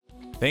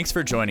Thanks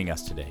for joining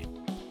us today.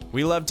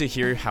 We love to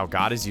hear how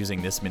God is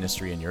using this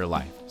ministry in your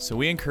life, so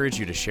we encourage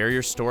you to share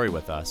your story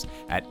with us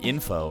at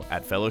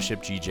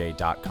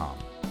info@fellowshipgj.com.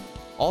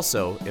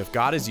 Also, if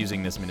God is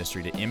using this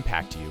ministry to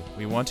impact you,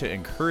 we want to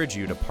encourage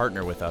you to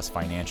partner with us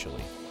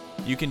financially.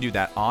 You can do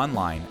that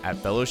online at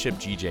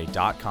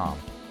fellowshipgj.com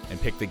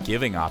and pick the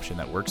giving option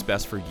that works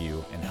best for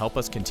you and help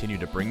us continue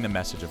to bring the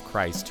message of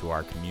Christ to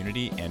our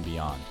community and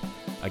beyond.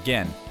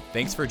 Again,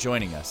 thanks for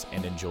joining us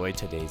and enjoy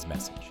today's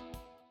message.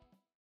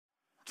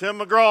 Tim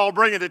McGraw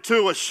bringing it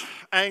to us,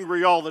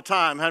 Angry All the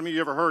Time. How many of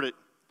you ever heard it?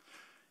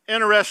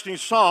 Interesting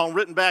song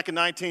written back in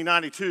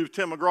 1992.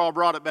 Tim McGraw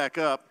brought it back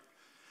up.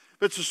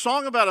 It's a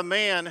song about a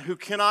man who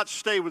cannot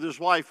stay with his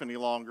wife any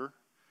longer.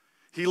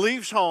 He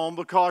leaves home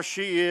because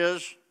she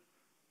is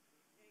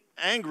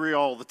angry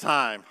all the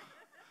time.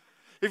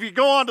 If you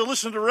go on to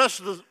listen to the rest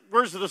of the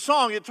words of the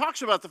song, it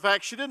talks about the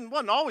fact she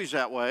wasn't always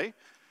that way.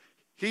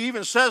 He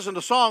even says in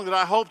the song that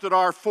I hope that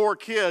our 4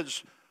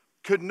 kids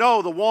could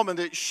know the woman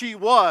that she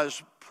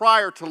was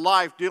prior to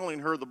life dealing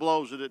her the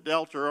blows that it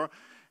dealt her,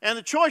 and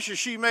the choices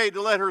she made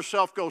to let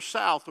herself go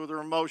south with her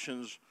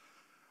emotions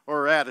or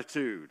her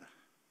attitude.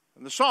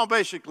 And the song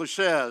basically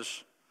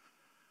says,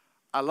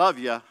 I love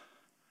you,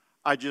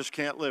 I just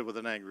can't live with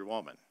an angry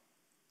woman.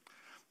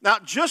 Now,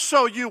 just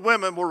so you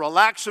women will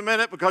relax a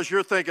minute, because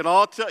you're thinking, oh,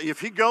 I'll tell you, if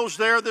he goes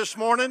there this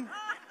morning,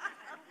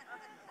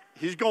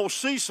 he's going to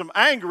see some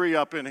angry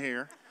up in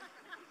here.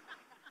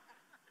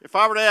 If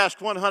I were to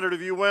ask 100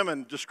 of you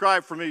women,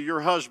 describe for me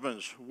your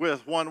husbands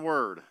with one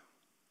word,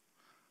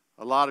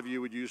 a lot of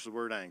you would use the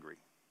word angry.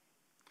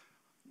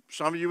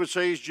 Some of you would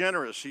say he's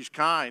generous, he's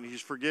kind,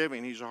 he's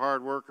forgiving, he's a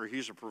hard worker,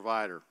 he's a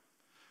provider.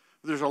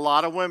 There's a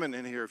lot of women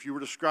in here. If you were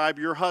to describe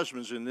your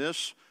husbands in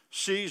this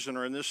season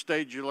or in this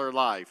stage of their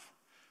life,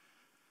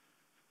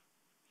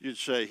 you'd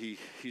say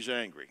he's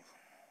angry.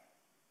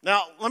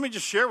 Now, let me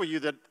just share with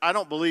you that I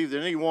don't believe that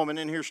any woman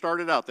in here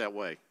started out that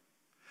way.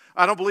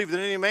 I don't believe that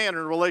any man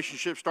in a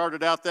relationship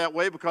started out that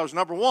way because,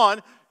 number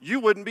one, you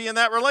wouldn't be in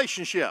that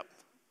relationship.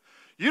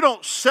 You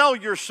don't sell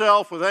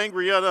yourself with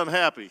angry and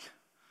unhappy.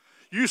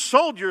 You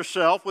sold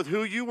yourself with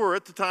who you were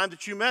at the time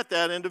that you met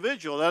that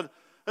individual, at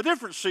a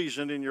different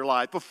season in your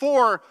life,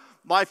 before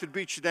life had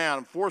beat you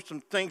down, before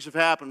some things have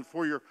happened,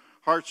 before your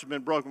hearts have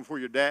been broken, before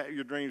your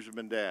dreams have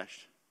been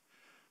dashed.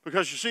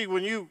 Because you see,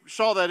 when you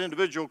saw that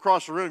individual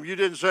across the room, you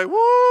didn't say, woo,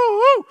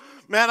 woo.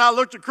 Man, I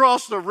looked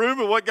across the room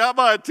and what got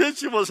my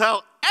attention was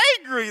how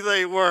angry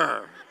they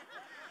were.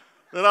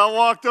 Then I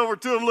walked over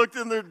to them, looked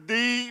in their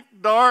deep,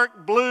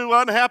 dark, blue,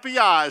 unhappy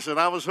eyes, and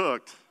I was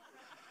hooked.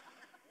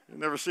 You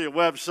never see a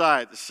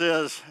website that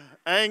says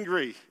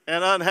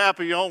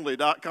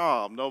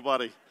angryandunhappyonly.com.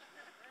 Nobody's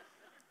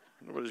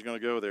going to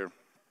go there.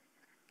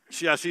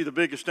 See, I see the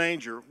biggest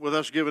danger with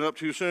us giving up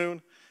too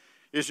soon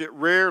is that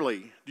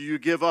rarely do you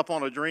give up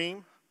on a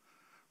dream.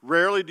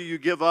 Rarely do you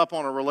give up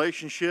on a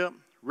relationship.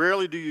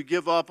 Rarely do you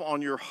give up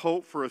on your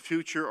hope for a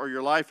future or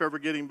your life ever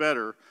getting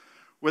better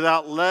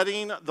without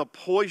letting the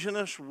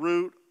poisonous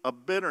root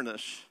of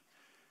bitterness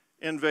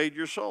invade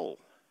your soul.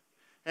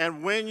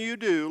 And when you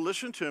do,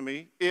 listen to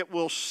me, it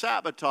will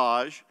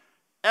sabotage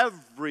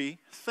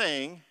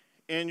everything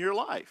in your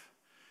life.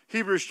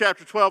 Hebrews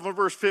chapter 12 and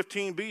verse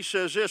 15b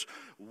says this,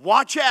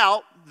 watch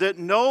out that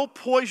no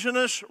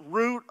poisonous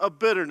root of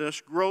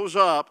bitterness grows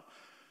up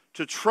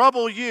to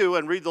trouble you,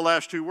 and read the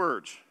last 2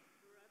 words.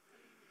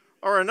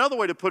 Or another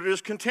way to put it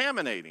is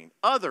contaminating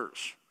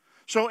others.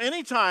 So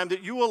anytime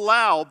that you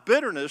allow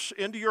bitterness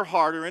into your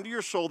heart or into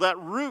your soul, that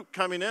root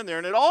coming in there,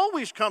 and it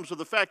always comes with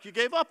the fact you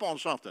gave up on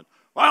something.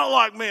 Well, I don't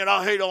like men.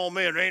 I hate all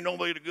men. There ain't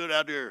nobody good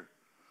out there.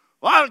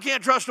 Well, I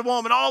can't trust a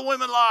woman. All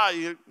women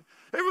lie.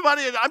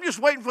 Everybody, I'm just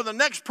waiting for the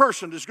next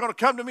person that's going to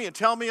come to me and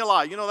tell me a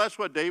lie. You know, that's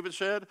what David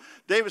said.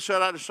 David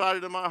said, I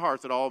decided in my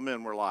heart that all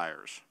men were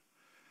liars.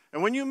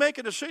 And when you make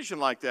a decision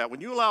like that,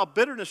 when you allow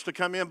bitterness to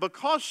come in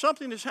because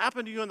something has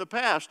happened to you in the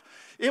past,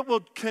 it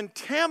will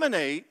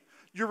contaminate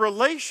your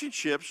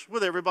relationships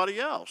with everybody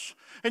else.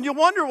 And you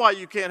wonder why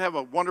you can't have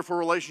a wonderful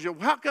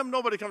relationship. How come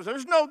nobody comes?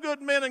 There's no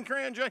good men in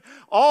Cran-Jay.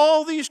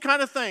 All these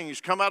kind of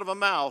things come out of a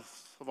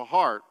mouth, of a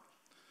heart,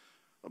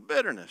 of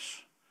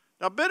bitterness.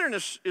 Now,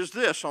 bitterness is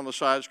this on the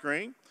side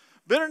screen.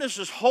 Bitterness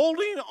is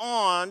holding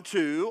on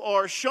to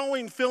or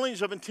showing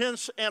feelings of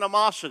intense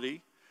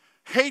animosity,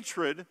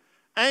 hatred,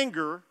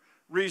 anger,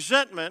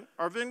 resentment,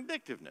 or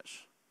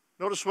vindictiveness.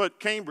 Notice what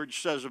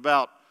Cambridge says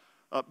about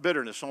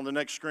bitterness on the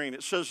next screen.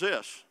 It says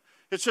this.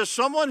 It says,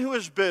 someone who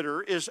is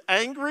bitter is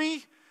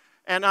angry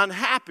and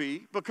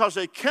unhappy because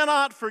they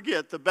cannot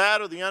forget the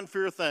bad or the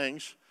unfair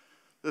things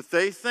that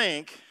they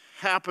think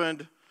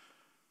happened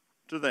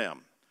to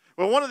them.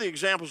 Well, one of the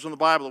examples in the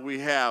Bible that we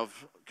have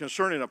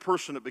concerning a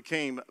person that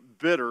became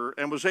bitter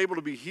and was able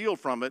to be healed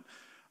from it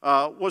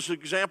was the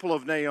example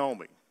of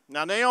Naomi.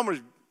 Now,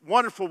 Naomi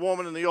wonderful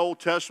woman in the Old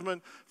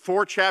Testament.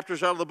 4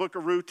 chapters out of the book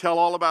of Ruth tell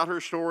all about her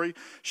story.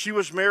 She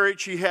was married.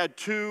 She had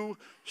 2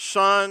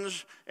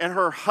 sons, and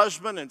her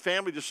husband and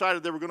family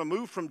decided they were going to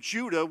move from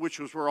Judah, which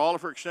was where all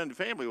of her extended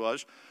family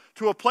was,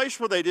 to a place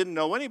where they didn't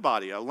know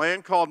anybody, a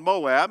land called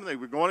Moab, and they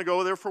were going to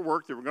go there for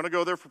work. They were going to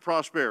go there for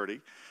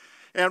prosperity.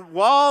 And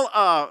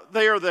while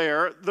they are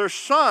there, her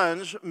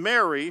sons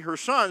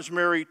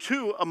marry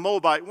 2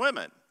 Moabite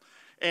women.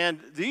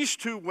 And these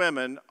 2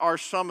 women are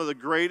some of the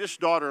greatest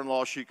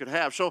daughter-in-laws she could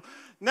have. So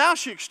now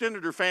she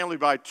extended her family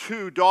by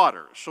 2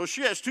 daughters. So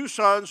she has 2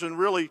 sons and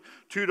really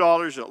 2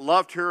 daughters that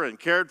loved her and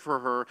cared for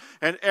her.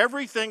 And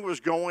everything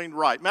was going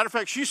right. Matter of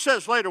fact, she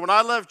says later, when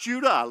I left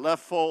Judah, I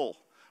left full.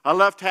 I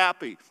left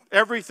happy.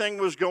 Everything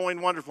was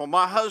going wonderful.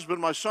 My husband,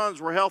 my sons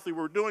were healthy.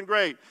 We were doing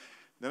great.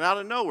 Then out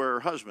of nowhere, her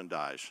husband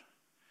dies.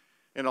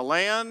 In a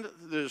land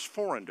that is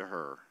foreign to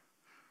her,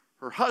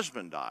 her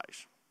husband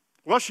dies.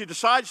 Well, she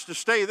decides to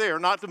stay there,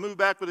 not to move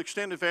back with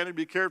extended family to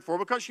be cared for,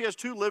 because she has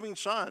 2 living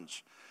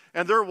sons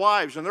and their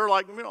wives. And they're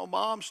like,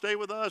 Mom, stay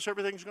with us.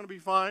 Everything's going to be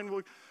fine.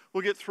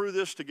 We'll get through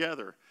this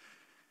together.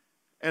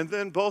 And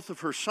then both of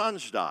her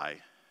sons die.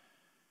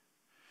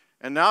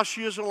 And now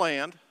she is in a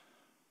land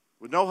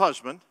with no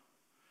husband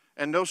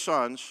and no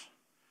sons,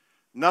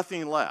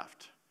 nothing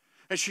left.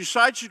 And she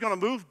decides she's going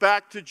to move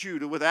back to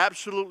Judah with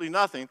absolutely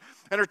nothing.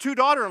 And her 2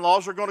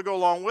 daughter-in-laws are going to go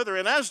along with her.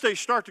 And as they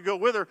start to go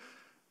with her,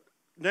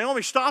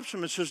 Naomi stops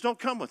them and says, don't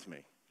come with me.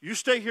 You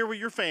stay here with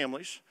your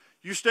families.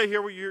 You stay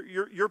here with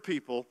your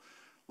people.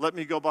 Let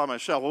me go by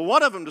myself. Well,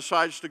 one of them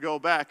decides to go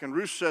back, and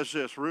Ruth says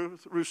this.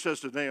 Ruth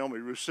says to Naomi,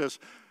 Ruth says,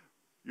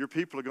 your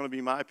people are going to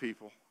be my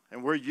people.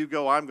 And where you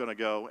go, I'm going to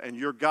go. And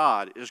your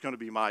God is going to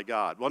be my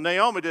God. Well,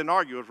 Naomi didn't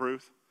argue with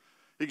Ruth.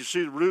 You can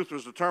see that Ruth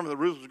was determined that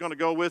Ruth was going to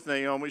go with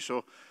Naomi,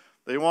 so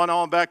they went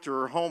on back to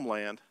her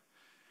homeland.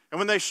 And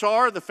when they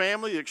saw her, the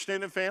family, the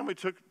extended family,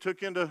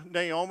 took into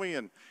Naomi,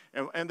 and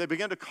they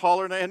began to call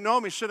her. And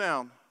Naomi, sit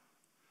down.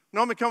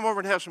 Naomi, come over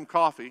and have some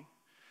coffee.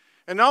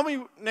 And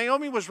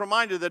Naomi was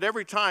reminded that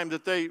every time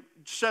that they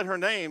said her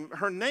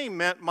name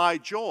meant my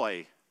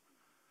joy.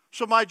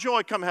 So my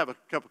joy, come have a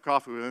cup of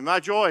coffee with me. My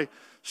joy,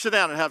 sit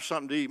down and have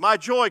something to eat. My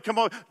joy, come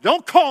over.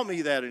 Don't call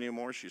me that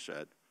anymore, she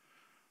said.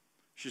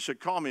 She said,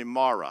 call me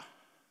Mara.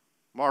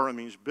 Mara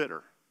means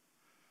bitter.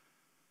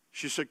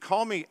 She said,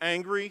 call me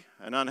angry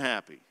and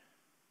unhappy.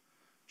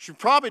 She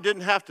probably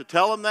didn't have to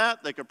tell them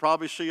that. They could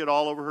probably see it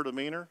all over her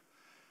demeanor.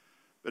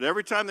 But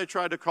every time they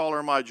tried to call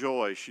her my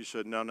joy, she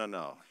said, no, no,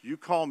 no. You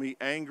call me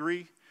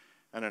angry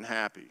and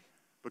unhappy.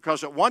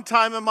 Because at one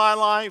time in my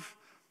life,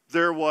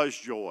 there was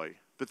joy.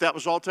 But that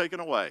was all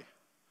taken away.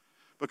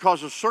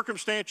 Because of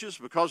circumstances,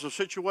 because of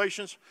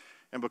situations,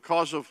 and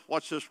because of,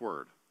 what's this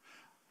word?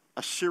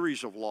 A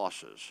series of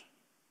losses.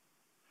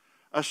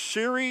 A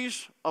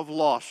series of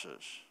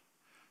losses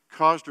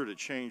caused her to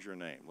change her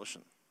name.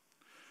 Listen.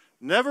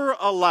 Never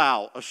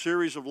allow a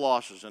series of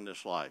losses in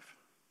this life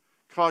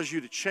cause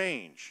you to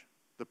change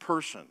the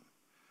person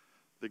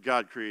that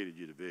God created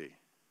you to be.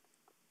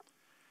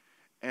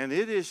 And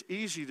it is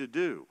easy to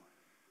do.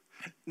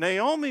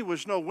 Naomi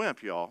was no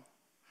wimp, y'all.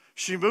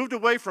 She moved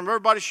away from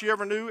everybody she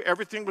ever knew.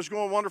 Everything was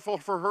going wonderful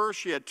for her.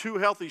 She had 2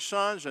 healthy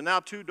sons and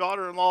now 2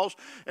 daughter-in-laws,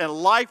 and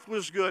life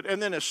was good.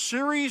 And then a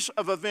series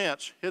of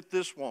events hit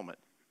this woman.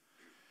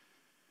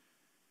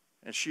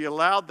 And she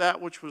allowed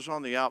that which was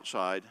on the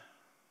outside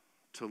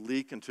to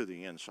leak into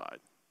the inside.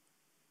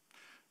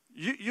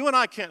 You and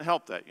I can't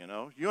help that, you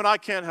know. You and I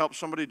can't help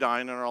somebody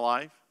dying in our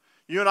life.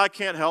 You and I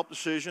can't help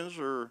decisions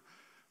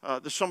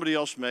that somebody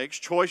else makes,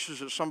 choices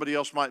that somebody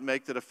else might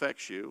make that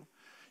affects you.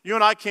 You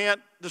and I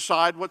can't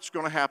decide what's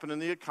going to happen in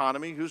the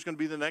economy, who's going to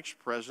be the next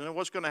president,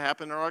 what's going to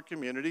happen in our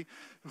community,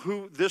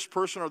 who this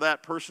person or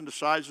that person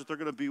decides that they're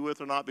going to be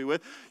with or not be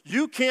with.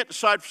 You can't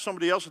decide for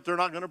somebody else that they're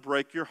not going to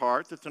break your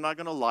heart, that they're not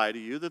going to lie to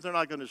you, that they're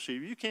not going to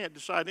deceive you. You can't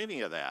decide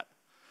any of that.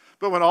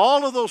 But when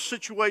all of those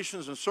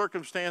situations and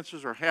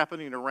circumstances are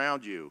happening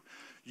around you,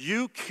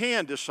 you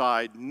can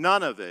decide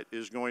none of it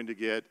is going to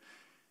get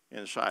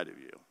inside of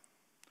you.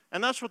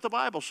 And that's what the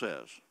Bible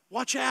says.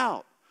 Watch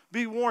out.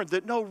 Be warned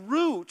that no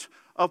root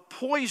of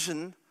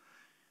poison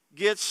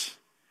gets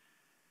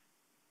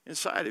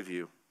inside of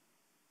you.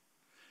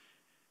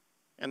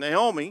 And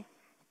Naomi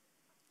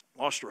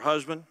lost her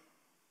husband.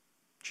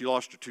 She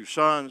lost her 2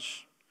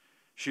 sons.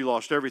 She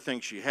lost everything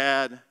she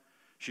had.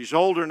 She's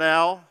older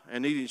now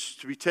and needs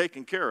to be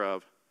taken care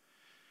of.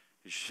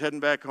 She's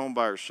heading back home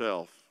by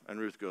herself, and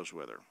Ruth goes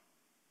with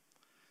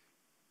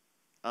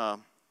her.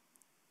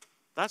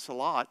 That's a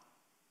lot,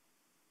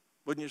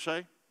 wouldn't you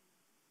say?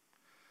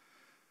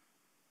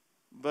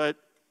 But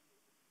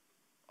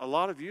a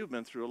lot of you have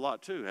been through a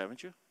lot too,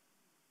 haven't you?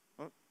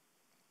 Well,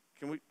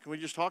 can we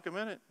just talk a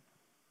minute?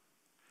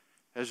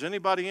 Has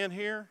anybody in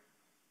here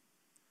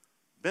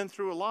been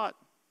through a lot?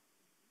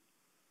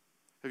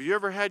 Have you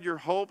ever had your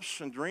hopes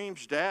and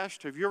dreams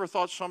dashed? Have you ever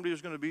thought somebody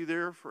was going to be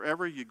there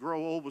forever? You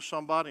grow old with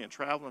somebody and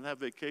travel and have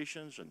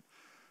vacations and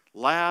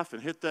laugh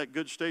and hit that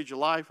good stage of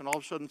life, and all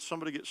of a sudden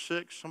somebody gets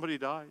sick, somebody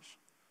dies,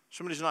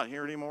 somebody's not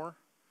here anymore.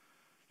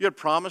 You had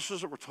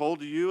promises that were told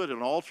to you at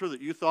an altar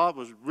that you thought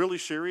was really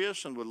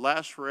serious and would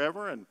last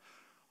forever, and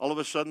all of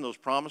a sudden those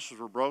promises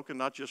were broken,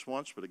 not just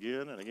once, but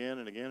again and again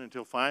and again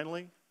until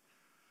finally.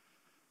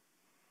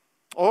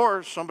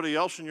 Or somebody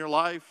else in your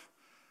life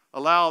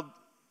allowed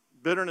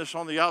bitterness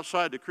on the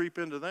outside to creep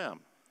into them.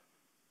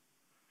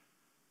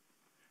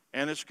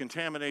 And it's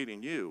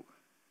contaminating you.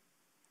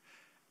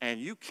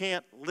 And you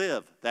can't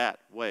live that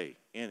way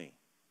anymore.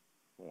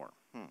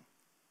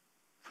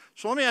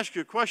 So let me ask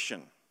you a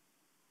question.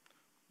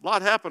 A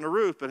lot happened to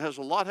Ruth, but has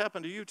a lot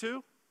happened to you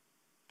too?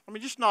 I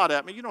mean, just nod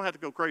at me. You don't have to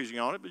go crazy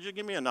on it, but just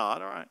give me a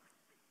nod, all right?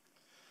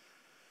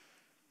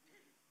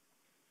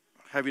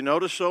 Have you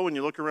noticed, so, when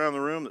you look around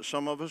the room, that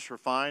some of us are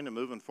fine and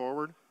moving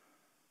forward?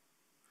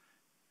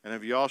 And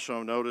have you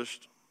also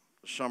noticed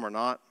some are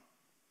not?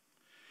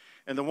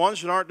 And the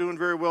ones that aren't doing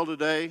very well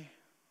today,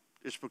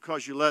 it's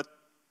because you let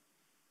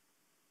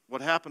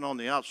what happened on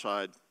the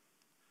outside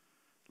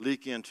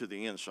leak into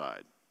the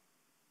inside.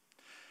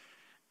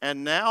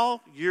 And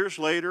now, years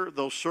later,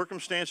 those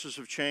circumstances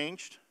have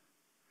changed.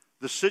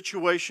 The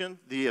situation,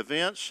 the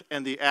events,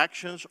 and the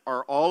actions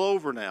are all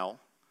over now.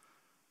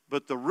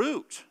 But the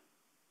root,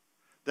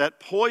 that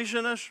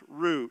poisonous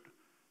root,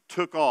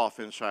 took off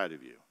inside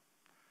of you.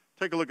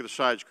 Take a look at the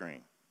side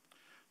screen.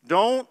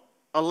 Don't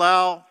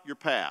allow your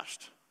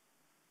past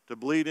to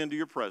bleed into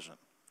your present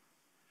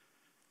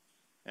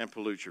and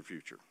pollute your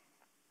future.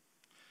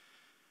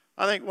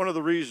 I think one of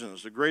the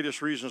reasons, the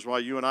greatest reasons why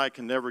you and I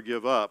can never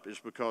give up is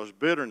because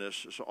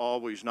bitterness is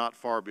always not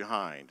far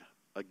behind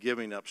a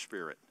giving up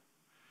spirit.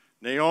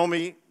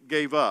 Naomi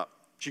gave up.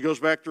 She goes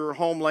back to her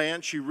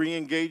homeland. She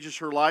re-engages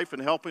her life in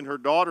helping her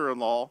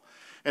daughter-in-law.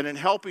 And in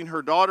helping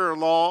her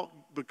daughter-in-law,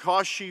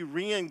 because she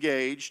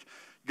re-engaged,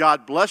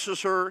 God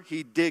blesses her.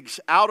 He digs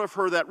out of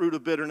her that root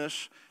of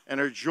bitterness, and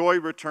her joy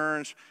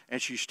returns,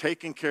 and she's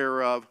taken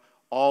care of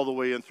all the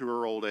way in through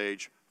her old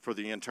age for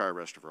the entire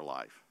rest of her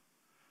life.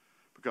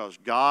 Because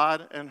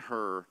God and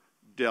her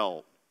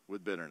dealt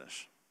with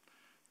bitterness.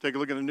 Take a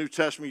look in the New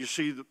Testament. You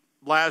see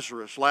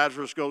Lazarus.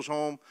 Lazarus goes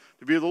home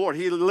to be with the Lord.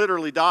 He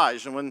literally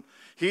dies. And when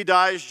he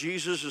dies,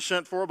 Jesus is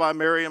sent for by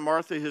Mary and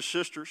Martha, his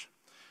sisters.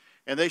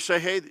 And they say,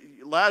 hey,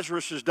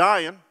 Lazarus is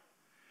dying.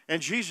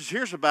 And Jesus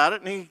hears about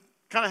it, and he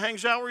kind of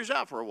hangs out where he's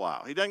at for a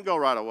while. He doesn't go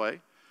right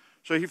away.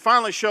 So he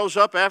finally shows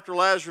up after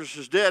Lazarus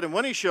is dead. And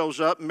when he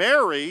shows up,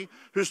 Mary,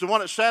 who's the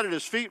one that sat at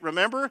his feet,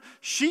 remember,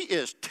 she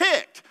is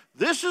ticked.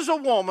 This is a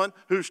woman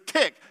who's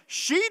ticked.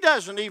 She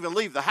doesn't even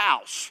leave the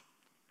house.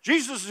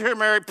 Jesus is here,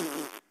 Mary.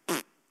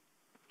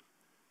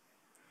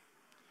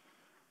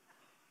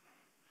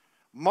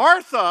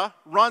 Martha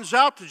runs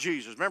out to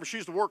Jesus. Remember,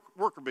 she's the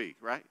worker bee,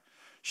 right?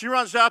 She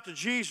runs out to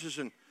Jesus,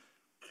 and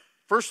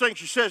first thing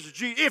she says to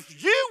Jesus,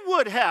 if you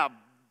would have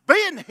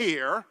been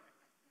here,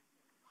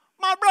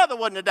 my brother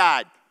wouldn't have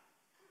died.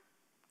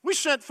 We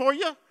sent for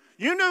you.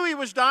 You knew he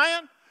was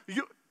dying,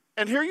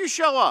 and here you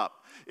show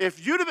up.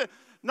 If you'd have been,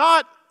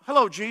 not,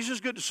 hello,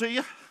 Jesus, good to see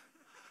you.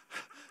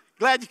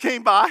 Glad you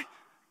came by.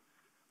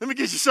 Let me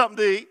get you something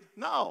to eat.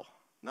 No.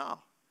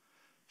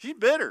 She's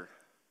bitter.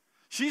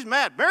 She's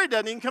mad. Mary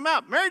doesn't even come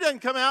out. Mary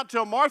doesn't come out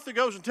until Martha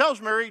goes and tells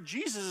Mary,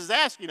 Jesus is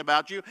asking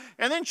about you,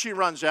 and then she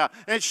runs out.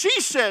 And she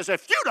says,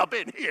 if you'd have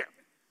been here,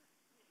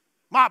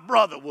 my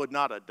brother would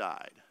not have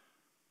died.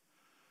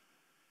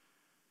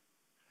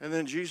 And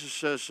then Jesus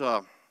says,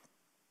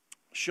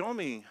 show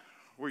me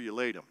where you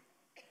laid him.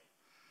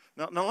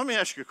 Now let me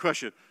ask you a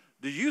question.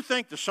 Do you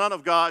think the Son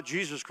of God,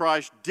 Jesus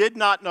Christ, did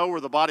not know where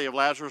the body of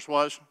Lazarus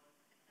was?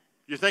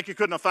 You think he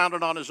couldn't have found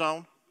it on his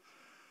own?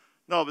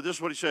 No, but this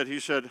is what he said. He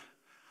said,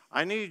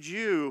 I need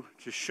you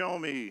to show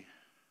me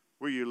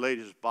where you laid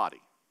his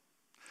body.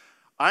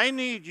 I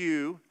need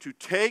you to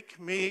take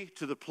me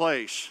to the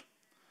place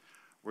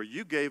where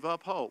you gave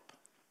up hope.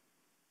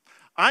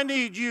 I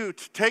need you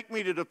to take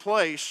me to the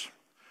place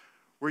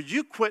where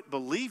you quit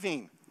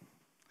believing.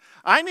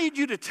 I need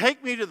you to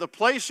take me to the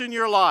place in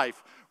your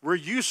life where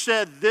you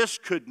said this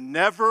could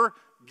never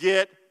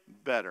get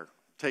better.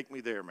 Take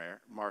me there,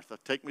 Martha.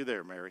 Take me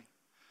there, Mary.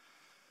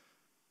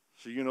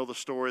 So you know the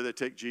story. They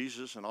take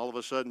Jesus, and all of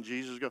a sudden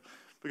Jesus goes,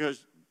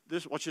 because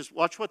this,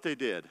 watch what they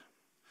did.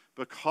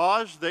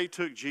 Because they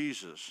took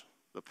Jesus,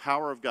 the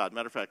power of God.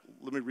 Matter of fact,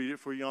 let me read it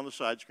for you on the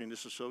side screen.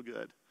 This is so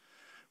good.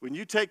 When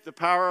you take the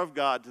power of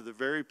God to the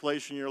very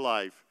place in your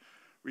life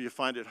where you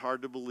find it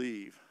hard to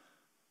believe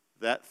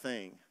that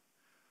thing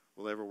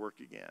will ever work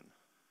again.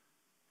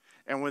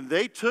 And when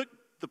they took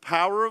the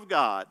power of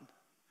God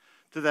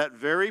to that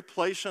very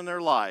place in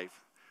their life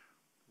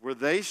where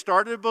they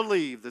started to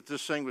believe that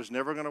this thing was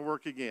never going to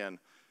work again,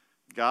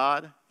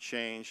 God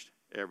changed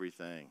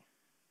everything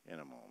in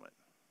a moment.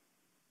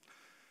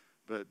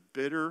 But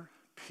bitter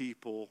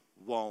people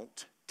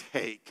won't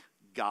take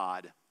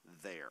God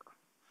there.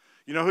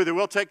 You know who they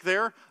will take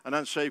there? An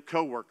unsaved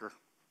coworker.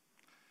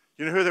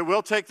 You know who they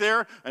will take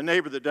there? A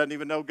neighbor that doesn't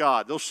even know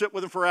God. They'll sit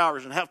with them for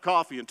hours and have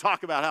coffee and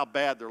talk about how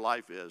bad their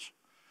life is.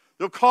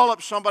 They'll call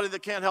up somebody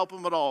that can't help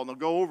them at all, and they'll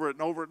go over it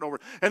and over it and over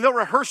it. And they'll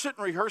rehearse it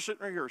and rehearse it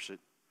and rehearse it.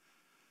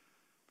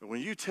 But when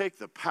you take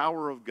the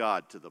power of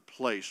God to the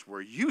place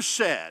where you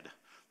said,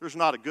 There's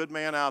not a good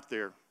man out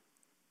there.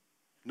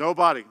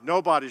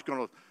 Nobody's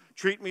going to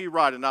treat me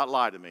right and not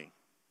lie to me.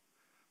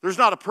 There's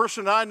not a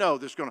person I know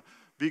that's going to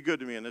be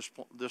good to me in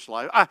this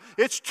life.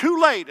 It's too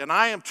late, and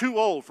I am too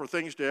old for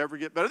things to ever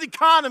get better. The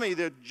economy,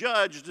 the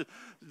judge,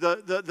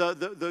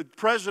 the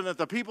president,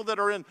 the people that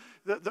are in.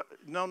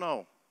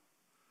 No.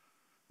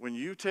 When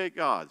you take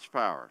God's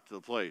power to the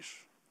place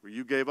where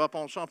you gave up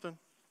on something,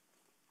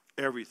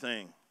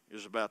 everything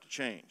is about to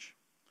change.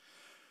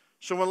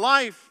 So when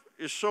life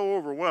is so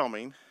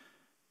overwhelming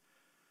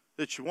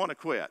that you want to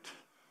quit,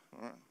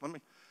 all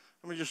right,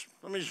 let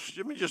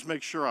me just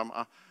make sure I'm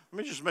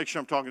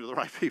talking to the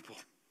right people.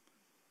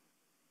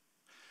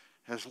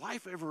 Has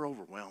life ever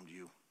overwhelmed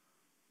you?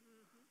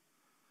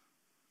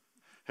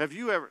 Have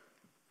you ever,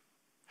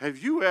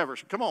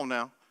 come on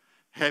now,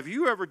 have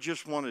you ever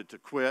just wanted to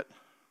quit?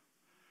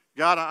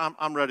 God,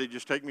 I'm ready.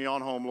 Just take me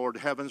on home, Lord.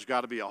 Heaven's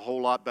got to be a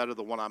whole lot better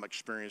than what I'm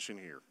experiencing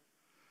here.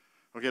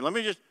 Okay,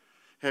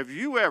 have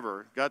you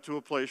ever got to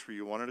a place where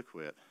you wanted to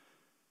quit,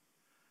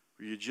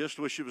 where you just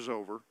wish it was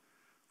over,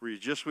 where you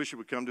just wish it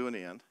would come to an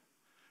end?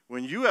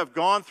 When you have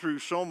gone through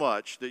so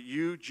much that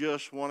you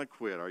just want to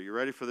quit, are you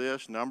ready for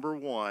this? Number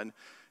one,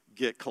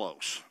 get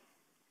close.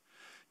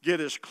 Get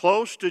as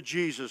close to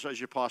Jesus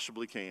as you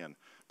possibly can,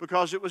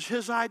 because it was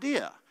his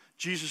idea.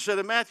 Jesus said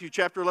in Matthew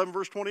chapter 11,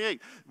 verse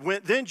 28,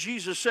 then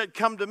Jesus said,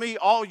 come to me,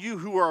 all you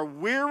who are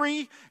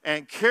weary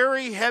and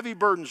carry heavy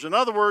burdens. In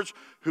other words,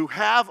 who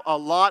have a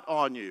lot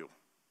on you.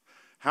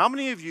 How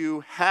many of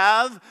you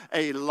have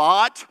a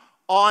lot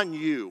on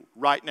you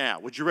right now?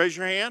 Would you raise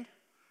your hand?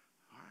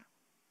 All right.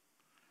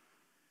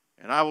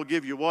 And I will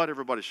give you what?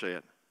 Everybody say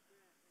it.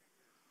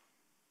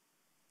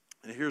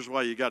 And here's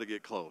why you got to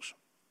get close.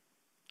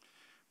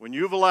 When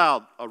you've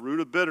allowed a root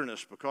of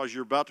bitterness because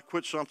you're about to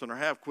quit something or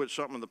have quit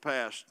something in the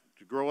past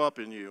to grow up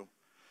in you,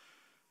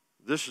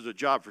 this is a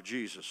job for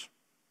Jesus.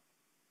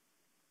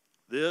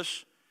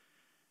 This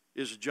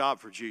is a job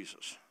for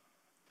Jesus.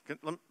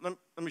 Let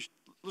me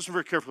listen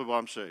very carefully to what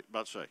I'm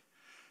about to say.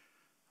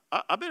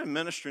 I've been in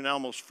ministry now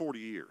almost 40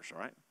 years, all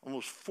right?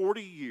 Almost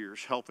 40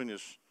 years helping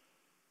his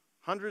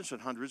hundreds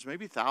and hundreds,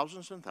 maybe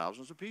thousands and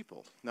thousands of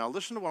people. Now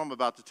listen to what I'm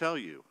about to tell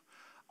you.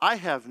 I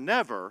have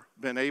never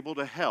been able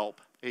to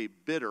help a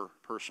bitter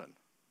person.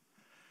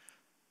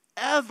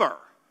 Ever.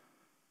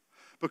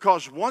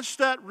 Because once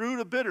that root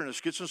of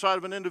bitterness gets inside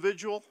of an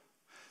individual,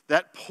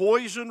 that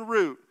poison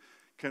root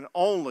can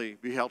only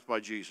be helped by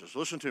Jesus.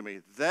 Listen to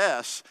me.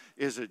 This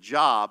is a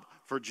job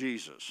for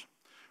Jesus.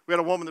 We had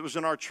a woman that was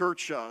in our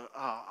church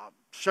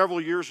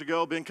several years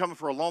ago, been coming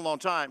for a long, long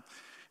time.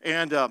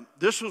 And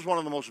this was one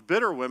of the most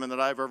bitter women that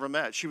I've ever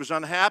met. She was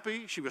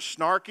unhappy. She was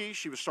snarky.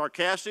 She was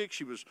sarcastic.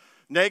 She was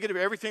negative.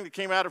 Everything that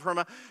came out of her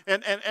mouth.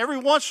 And every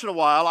once in a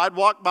while, I'd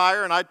walk by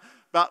her, and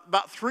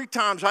about 3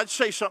 times, I'd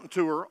say something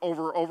to her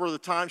over the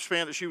time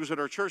span that she was at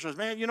our church. I was,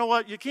 man, you know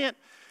what? You can't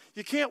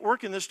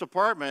work in this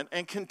department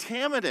and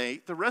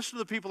contaminate the rest of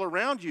the people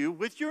around you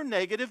with your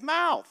negative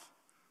mouth.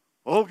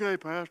 Okay,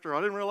 Pastor, I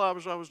didn't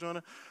realize I was doing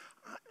it.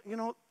 You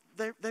know,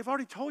 they've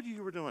already told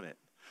you were doing it.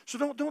 So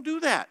don't do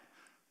that.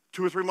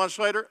 2 or 3 months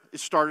later,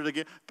 it started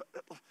again.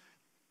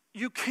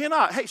 You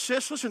cannot, hey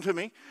sis, listen to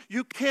me.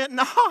 You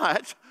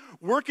cannot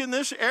work in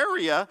this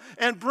area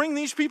and bring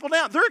these people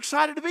down. They're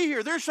excited to be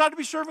here. They're excited to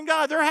be serving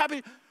God. They're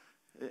happy.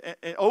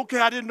 Okay,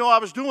 I didn't know I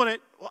was doing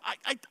it. Well,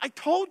 I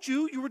told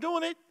you were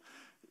doing it.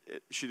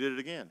 She did it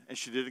again, and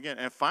she did it again.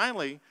 And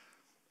finally,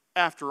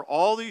 after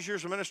all these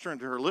years of ministering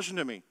to her, listen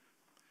to me,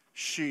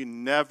 she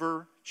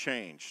never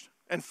changed.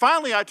 And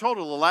finally, I told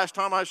her the last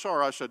time I saw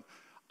her, I said,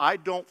 I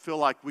don't feel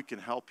like we can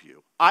help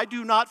you. I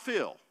do not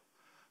feel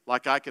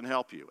like I can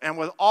help you. And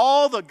with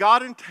all the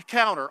God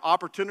encounter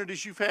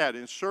opportunities you've had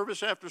in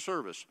service after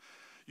service,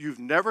 you've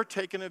never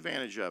taken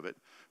advantage of it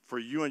for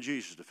you and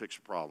Jesus to fix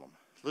a problem.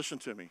 Listen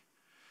to me.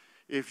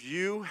 If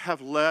you have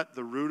let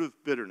the root of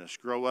bitterness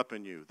grow up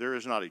in you, there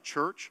is not a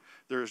church,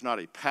 there is not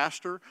a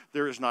pastor,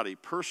 there is not a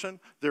person,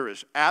 there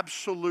is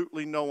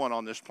absolutely no one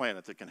on this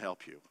planet that can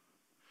help you.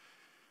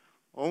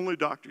 Only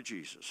Dr.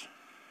 Jesus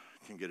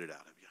can get it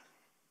out of you.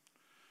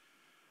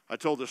 I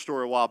told this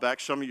story a while back.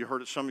 Some of you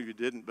heard it, some of you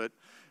didn't, but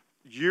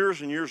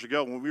years and years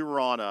ago when we were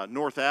on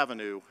North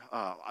Avenue,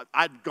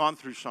 I'd gone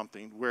through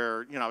something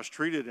where, I was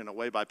treated in a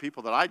way by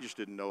people that I just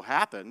didn't know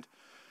happened.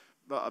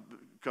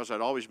 Because I'd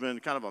always been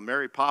kind of a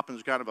Mary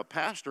Poppins kind of a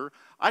pastor,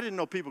 I didn't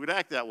know people could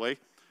act that way.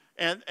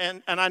 And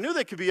I knew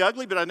they could be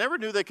ugly, but I never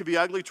knew they could be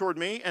ugly toward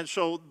me. And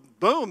so,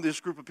 boom,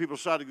 this group of people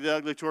decided to get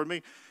ugly toward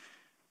me.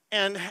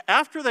 And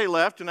after they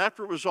left and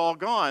after it was all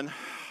gone,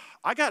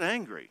 I got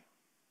angry.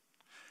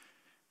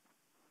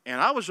 And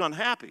I was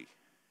unhappy.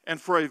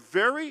 And for a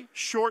very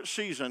short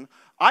season,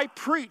 I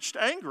preached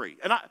angry.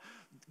 And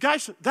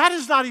guys, that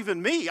is not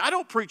even me. I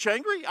don't preach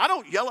angry. I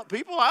don't yell at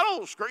people. I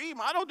don't scream.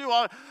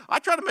 I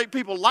try to make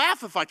people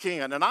laugh if I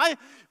can.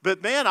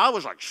 But man, I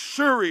was like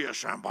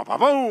serious and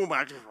boom,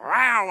 I just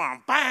wow,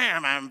 and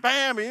bam, and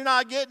bam, and you're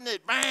not getting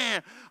it,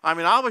 bam. I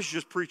mean, I was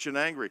just preaching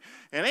angry.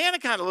 And Anna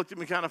kind of looked at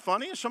me kind of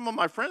funny, and some of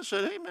my friends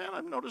said, hey man,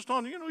 I've noticed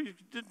on you, you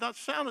did not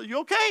sound, you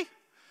okay?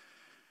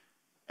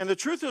 And the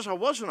truth is I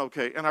wasn't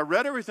okay. And I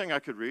read everything I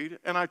could read,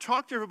 and I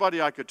talked to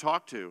everybody I could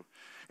talk to.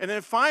 And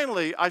then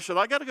finally, I said,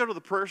 I got to go to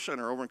the prayer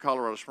center over in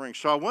Colorado Springs.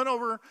 So I went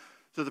over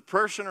to the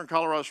prayer center in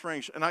Colorado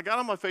Springs, and I got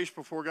on my face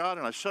before God,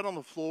 and I sat on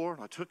the floor,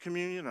 and I took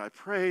communion, and I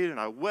prayed,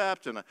 and I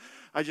wept, and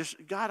I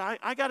just, God,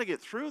 I got to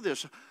get through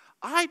this.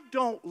 I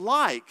don't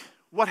like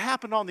what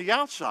happened on the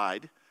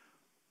outside,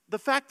 the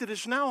fact that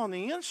it's now on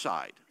the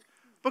inside,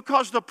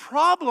 because the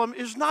problem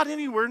is not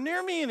anywhere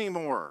near me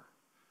anymore.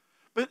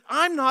 But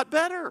I'm not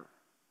better.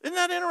 Isn't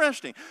that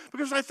interesting?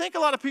 Because I think a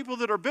lot of people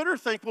that are bitter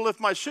think, well, if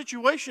my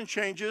situation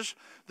changes,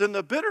 then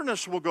the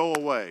bitterness will go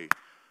away.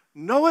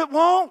 No, it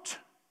won't.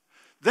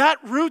 That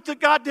root that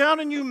got down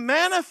in you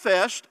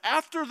manifests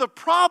after the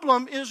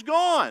problem is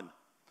gone.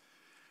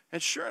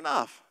 And sure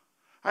enough,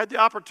 I had the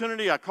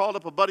opportunity. I called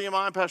up a buddy of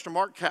mine, Pastor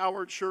Mark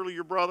Coward, surely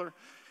your brother.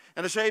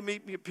 And I say, hey,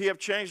 meet me at PF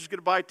Chang's, let's get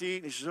a bite to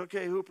eat. And he says,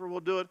 okay, Hooper, we'll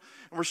do it.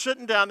 And we're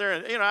sitting down there,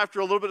 and after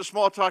a little bit of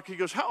small talk, he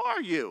goes, how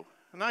are you?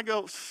 And I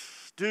go,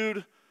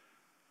 dude,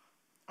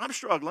 I'm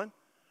struggling.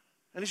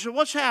 And he said,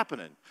 what's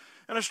happening?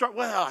 And I start,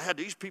 well, I had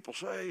these people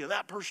say, and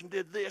that person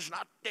did this, and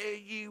I tell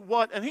you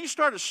what. And he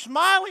started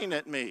smiling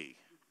at me.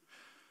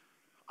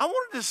 I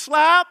wanted to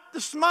slap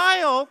the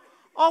smile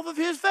off of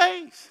his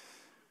face.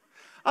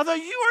 I thought,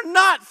 you are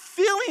not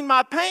feeling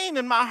my pain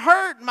and my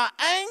hurt and my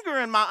anger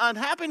and my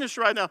unhappiness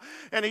right now.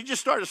 And he just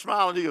started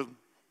smiling. He goes,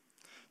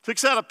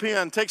 takes out a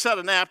pen, takes out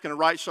a napkin, and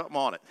writes something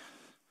on it.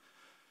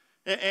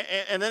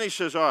 And then he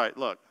says, all right,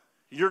 look,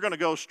 you're going to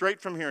go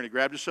straight from here. And he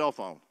grabbed his cell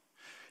phone.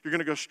 You're going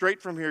to go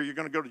straight from here. You're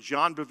going to go to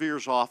John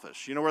Bevere's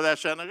office. You know where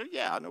that's at? And I go,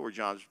 yeah, I know where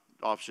John's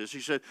office is. He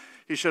said,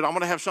 I'm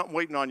going to have something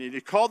waiting on you. And he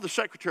called the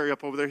secretary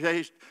up over there.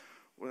 Hey,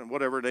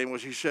 whatever her name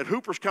was. He said,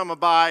 Hooper's coming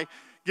by.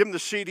 Give him the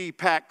CD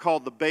pack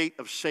called The Bait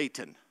of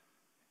Satan.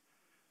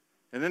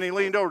 And then he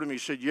leaned over to me. He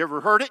said, you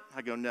ever heard it?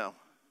 I go, no.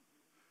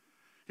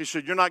 He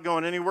said, you're not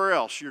going anywhere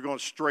else. You're going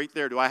straight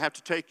there. Do I have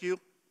to take you?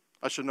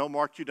 I said, no,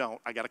 Mark, you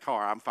don't. I got a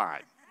car. I'm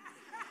fine.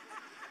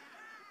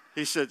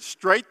 He said,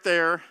 straight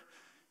there,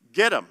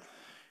 get him,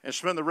 and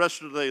spend the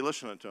rest of the day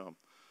listening to him.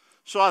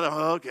 So I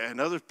thought, okay,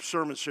 another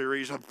sermon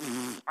series.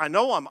 I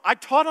know him. I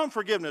taught on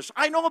forgiveness.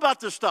 I know about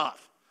this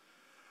stuff.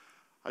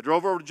 I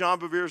drove over to John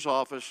Bevere's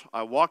office.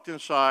 I walked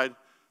inside.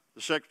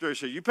 The secretary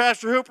said, you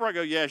Pastor Hooper? I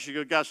go, yes. She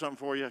goes, got something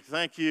for you.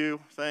 Thank you.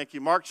 Thank you.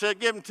 Mark said,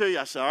 give him to you.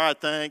 I said, all right,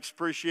 thanks.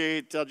 Appreciate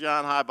it. Tell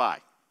John hi, bye.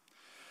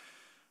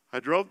 I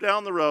drove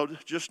down the road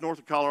just north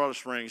of Colorado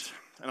Springs,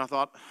 and I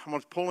thought, I'm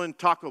going to pull in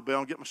Taco Bell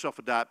and get myself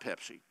a Diet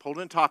Pepsi. Pulled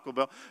in Taco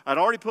Bell. I'd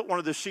already put one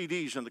of the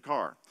CDs in the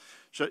car.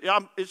 So yeah,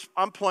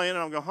 I'm playing, and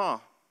I'm going, huh,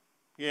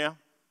 yeah,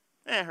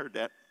 I heard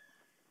that.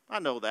 I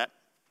know that.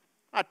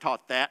 I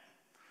taught that.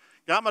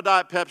 Got my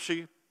Diet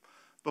Pepsi.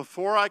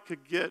 Before I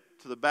could get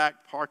to the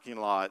back parking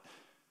lot,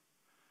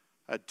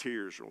 I had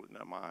tears rolling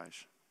down my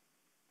eyes.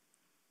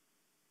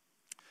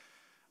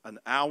 An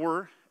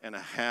hour and a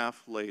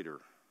half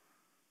later,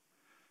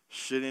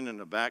 sitting in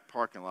the back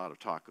parking lot of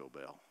Taco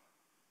Bell,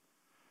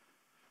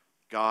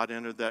 God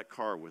entered that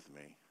car with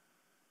me.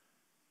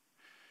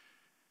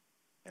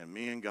 And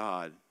me and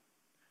God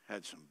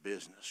had some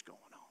business going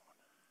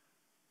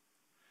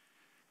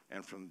on.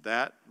 And from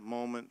that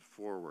moment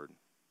forward,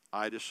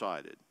 I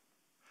decided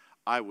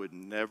I would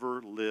never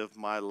live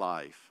my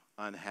life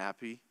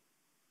unhappy.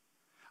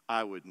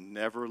 I would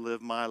never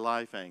live my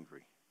life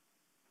angry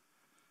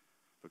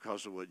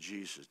because of what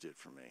Jesus did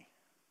for me.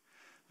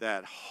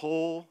 That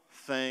whole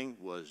thing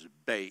was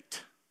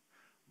bait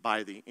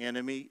by the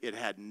enemy. It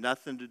had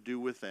nothing to do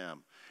with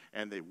them.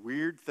 And the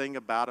weird thing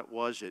about it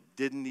was it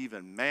didn't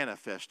even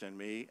manifest in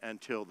me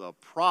until the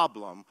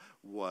problem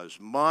was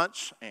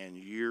months and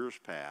years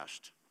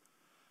past.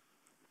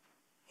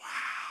 Wow.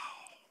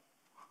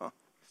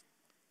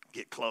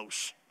 Get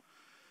close.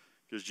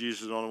 Because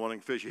Jesus is the only one who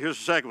can fix you. Here's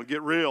the second one.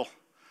 Get real.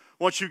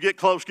 Once you get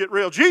close, get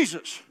real.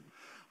 Jesus,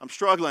 I'm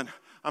struggling.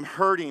 I'm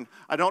hurting.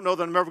 I don't know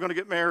that I'm ever going to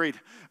get married.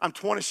 I'm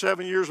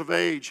 27 years of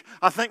age.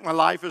 I think my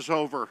life is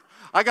over.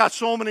 I got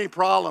so many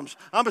problems.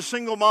 I'm a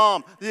single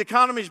mom. The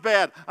economy's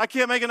bad. I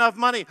can't make enough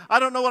money. I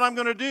don't know what I'm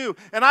going to do.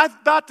 And I'm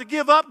about to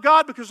give up,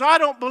 God, because I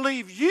don't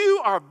believe you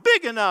are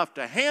big enough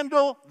to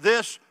handle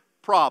this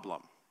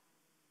problem.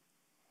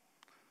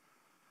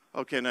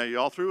 Okay, now you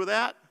all through with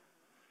that?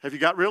 Have you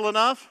got real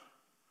enough?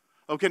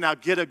 Okay, now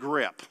get a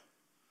grip.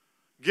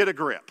 Get a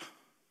grip.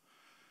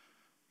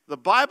 The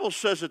Bible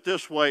says it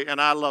this way, and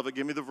I love it.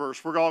 Give me the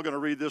verse. We're all going to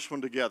read this one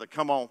together.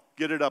 Come on,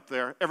 get it up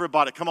there.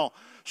 Everybody, come on.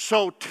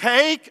 So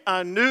take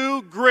a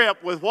new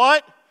grip with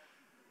what?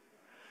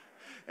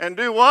 And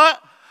do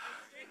what?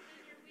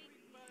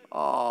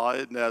 Oh,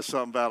 isn't that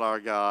something about our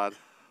God?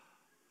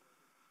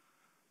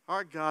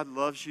 Our God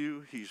loves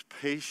you. He's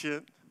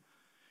patient.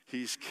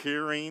 He's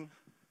caring.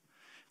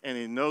 And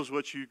He knows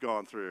what you've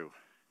gone through.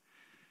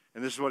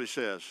 And this is what He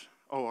says.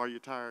 Oh, are you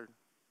tired?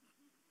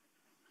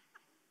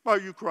 Oh,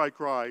 you cry.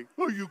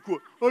 Oh,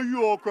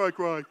 you all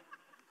cry.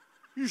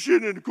 You're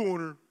sitting in the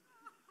corner.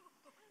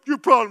 Your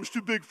problem's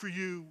too big for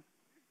you.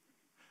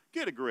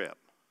 Get a grip.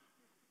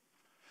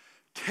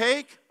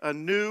 Take a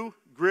new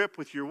grip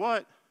with your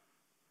what?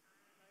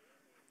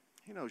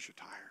 He knows you're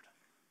tired.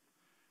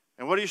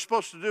 And what are you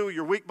supposed to do with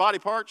your weak body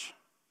parts?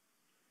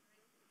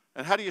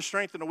 And how do you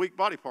strengthen a weak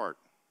body part?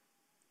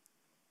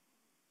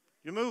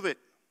 You move it.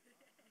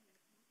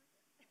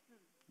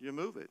 You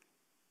move it.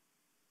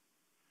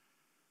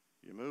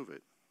 You move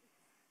it.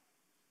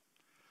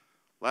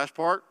 Last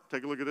part,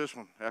 take a look at this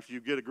one. After you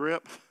get a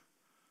grip,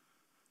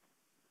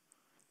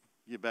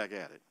 get back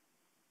at it.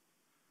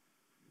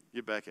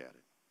 Get back at it.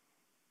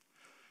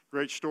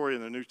 Great story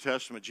in the New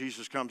Testament.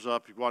 Jesus comes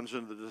up, he runs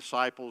into the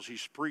disciples,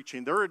 he's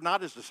preaching. They're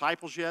not his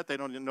disciples yet, they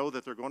don't even know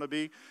that they're going to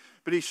be.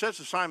 But he says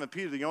to Simon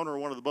Peter, the owner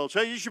of one of the boats,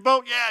 hey, use your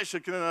boat? Yeah. He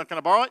said, can I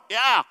borrow it?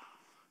 Yeah.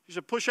 He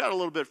said, push out a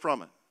little bit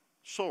from it.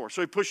 Sore. So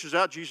he pushes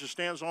out, Jesus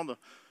stands on the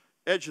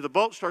edge of the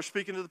boat, starts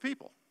speaking to the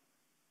people.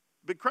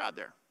 Big crowd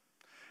there.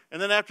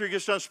 And then after he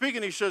gets done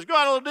speaking, he says, go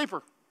out a little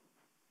deeper.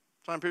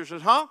 Simon Peter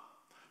says, huh?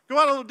 Go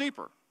out a little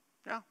deeper.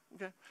 Yeah,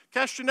 okay.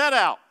 Cast your net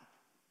out.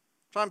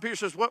 Simon Peter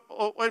says, what?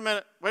 Oh, wait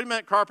a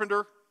minute,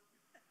 carpenter.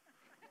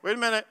 Wait a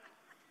minute.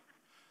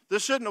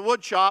 This isn't a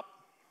wood shop.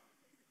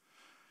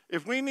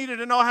 If we needed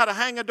to know how to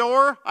hang a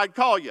door, I'd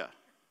call you.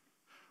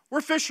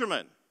 We're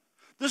fishermen.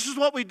 This is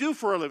what we do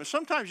for a living.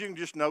 Sometimes you can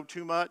just know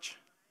too much.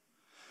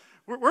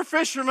 We're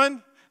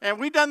fishermen, and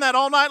we've done that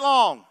all night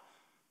long.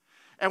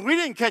 And we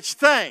didn't catch a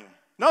thing.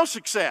 No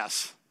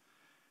success.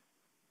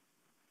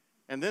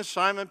 And then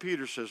Simon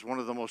Peter says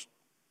the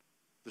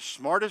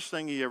smartest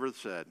thing he ever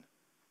said.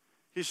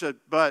 He said,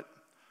 but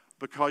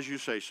because you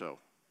say so.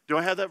 Do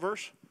I have that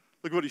verse?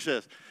 Look what he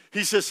says.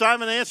 He says,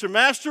 Simon answered,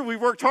 Master, we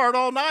worked hard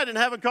all night and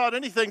haven't caught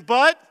anything,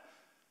 but,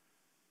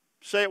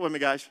 say it with me,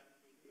 guys.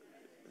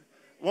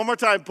 One more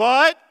time,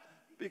 but,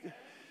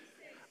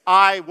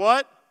 I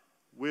what?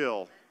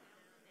 Will.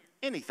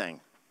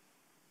 Anything.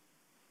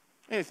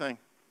 Anything.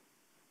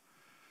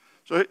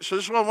 So this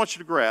is what I want you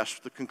to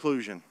grasp, the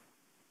conclusion.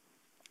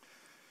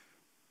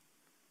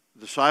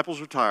 The disciples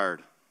are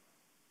tired.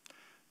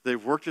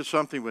 They've worked at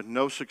something with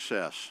no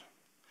success.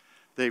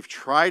 They've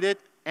tried it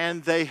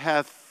and they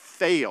have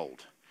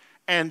failed.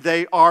 And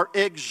they are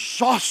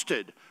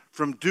exhausted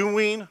from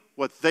doing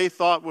what they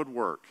thought would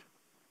work.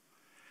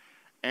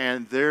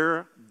 And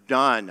they're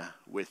done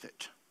with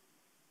it.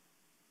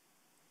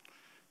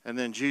 And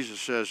then Jesus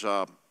says,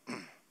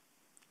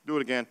 do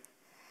it again.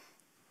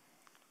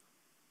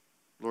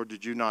 Lord,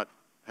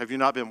 have you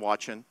not been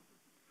watching?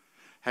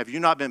 Have you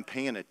not been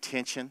paying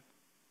attention?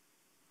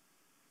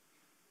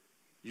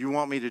 You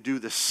want me to do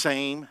the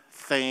same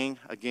thing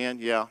again?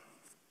 Yeah.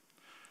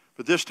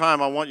 But this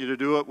time I want you to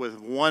do it with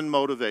one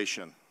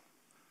motivation.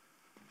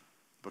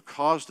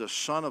 Because the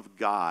Son of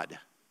God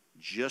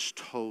just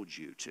told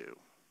you to.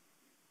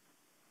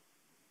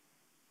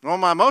 Well,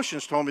 my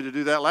emotions told me to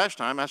do that last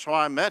time. That's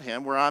why I met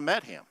him where I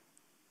met him.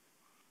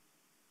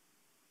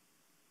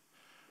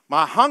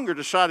 My hunger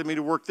decided me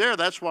to work there.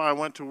 That's why I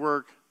went to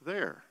work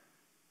there.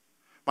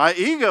 My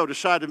ego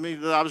decided me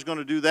that I was going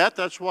to do that.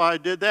 That's why I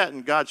did that.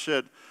 And God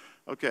said,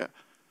 okay,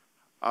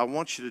 I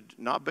want you to,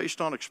 not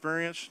based on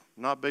experience,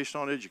 not based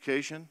on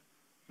education,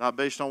 not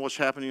based on what's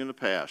happening in the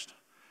past.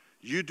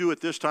 You do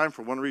it this time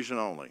for one reason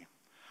only.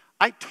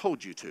 I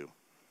told you to.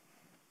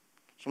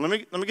 So let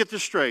me get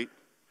this straight.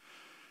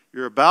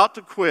 You're about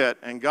to quit,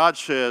 and God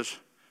says,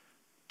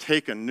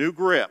 take a new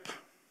grip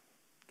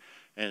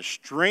and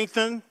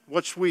strengthen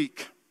what's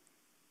weak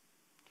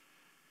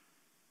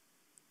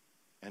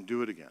and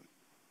do it again.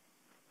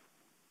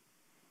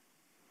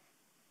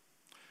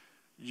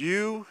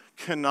 You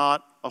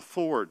cannot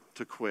afford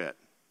to quit.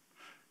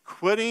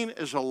 Quitting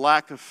is a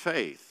lack of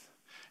faith.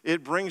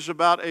 It brings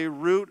about a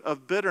root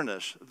of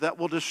bitterness that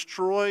will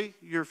destroy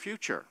your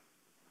future.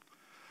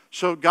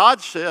 So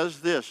God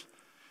says this,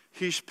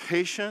 He's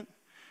patient,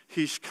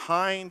 He's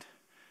kind,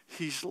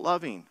 He's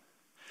loving,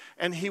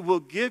 and He will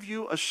give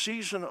you a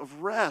season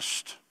of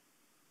rest.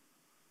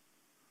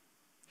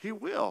 He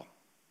will.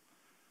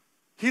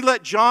 He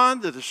let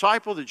John, the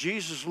disciple that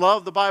Jesus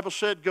loved, the Bible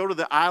said, go to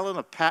the island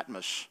of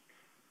Patmos.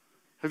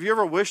 Have you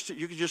ever wished that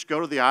you could just go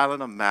to the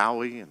island of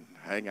Maui and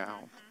hang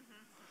out?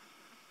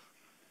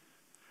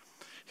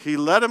 He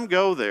let him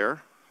go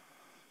there,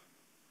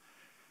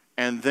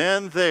 and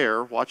then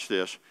there, watch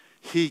this,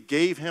 He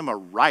gave him a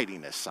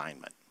writing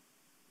assignment.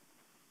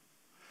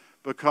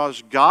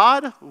 Because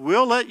God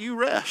will let you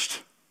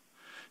rest.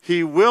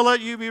 He will let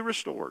you be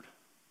restored.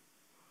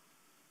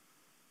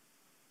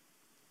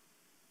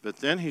 But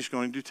then He's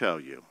going to tell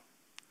you,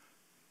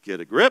 get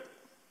a grip,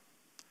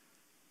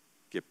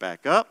 get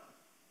back up,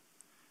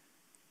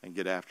 and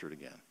get after it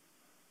again.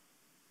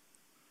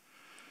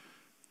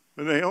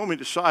 When Naomi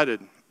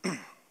decided,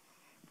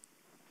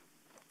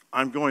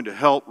 I'm going to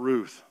help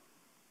Ruth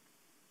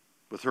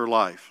with her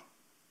life,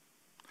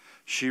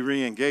 she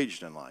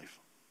re-engaged in life.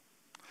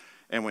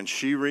 And when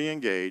she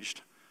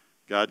re-engaged,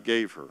 God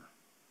gave her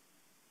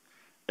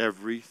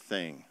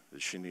everything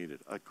that she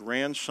needed. A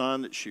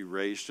grandson that she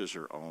raised as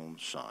her own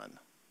son.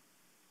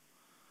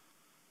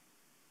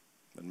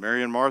 When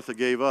Mary and Martha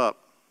gave up,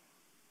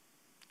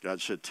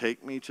 God said,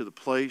 take me to the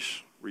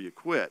place where you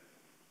quit.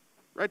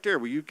 Right there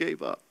where you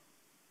gave up.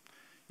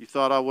 You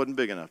thought I wasn't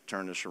big enough to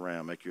turn this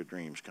around, make your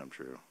dreams come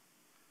true.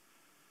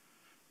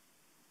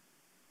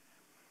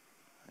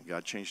 And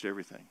God changed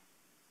everything.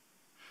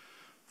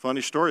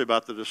 Funny story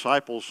about the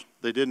disciples.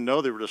 They didn't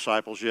know they were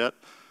disciples yet.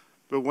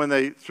 But when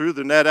they threw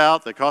the net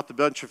out, they caught the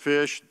bunch of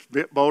fish.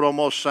 The boat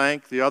almost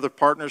sank. The other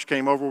partners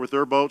came over with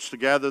their boats to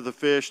gather the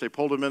fish. They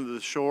pulled them into the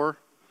shore.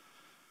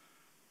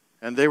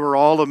 And they were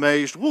all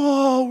amazed.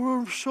 Whoa,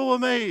 we're so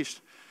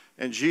amazed.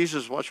 And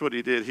Jesus, watch what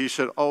he did. He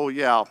said, oh,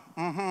 yeah,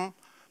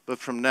 but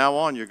from now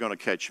on you're going to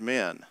catch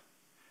men.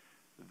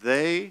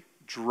 They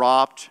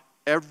dropped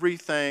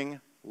everything,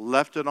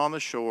 left it on the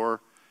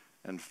shore,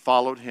 and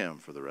followed him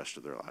for the rest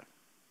of their life.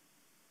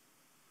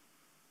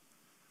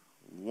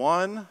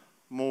 One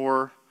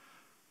more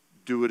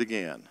do it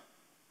again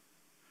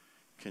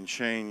can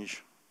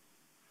change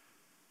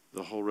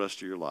the whole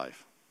rest of your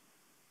life.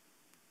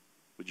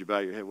 Would you bow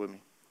your head with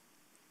me?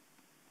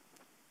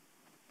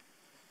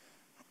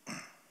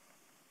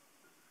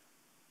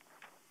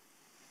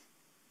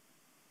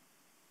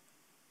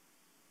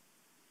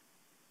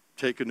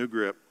 Take a new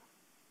grip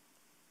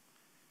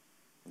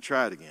and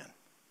try it again.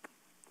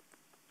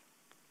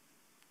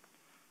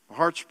 My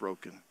heart's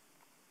broken.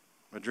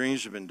 My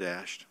dreams have been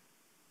dashed.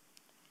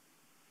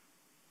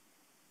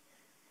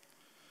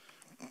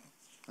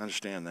 I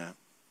understand that.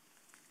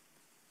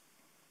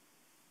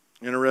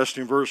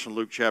 Interesting verse in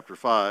Luke chapter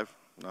 5.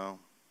 No.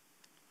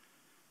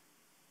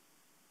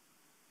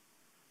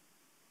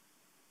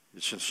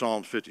 It's in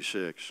Psalm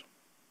 56.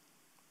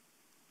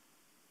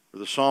 Where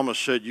the psalmist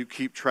said, you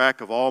keep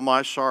track of all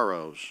my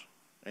sorrows,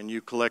 and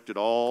you collected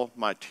all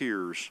my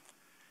tears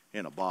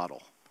in a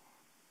bottle.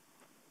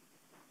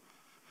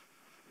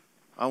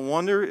 I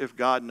wonder if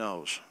God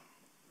knows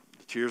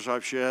the tears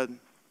I've shed,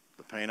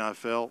 the pain I've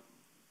felt,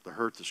 the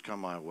hurt that's come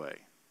my way.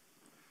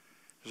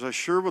 Because I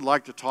sure would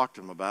like to talk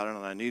to him about it,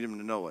 and I need him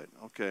to know it.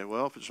 Okay,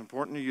 well, if it's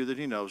important to you that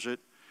he knows it,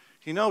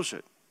 he knows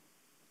it.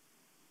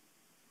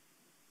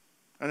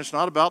 And it's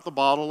not about the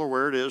bottle or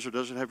where it is or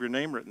does it have your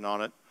name written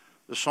on it.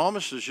 The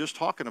psalmist is just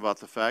talking about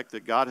the fact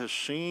that God has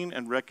seen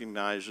and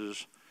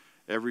recognizes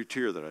every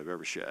tear that I've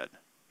ever shed.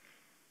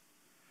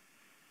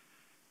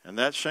 And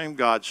that same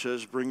God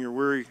says, bring your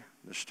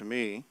weariness to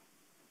me.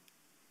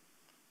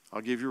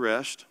 I'll give you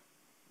rest.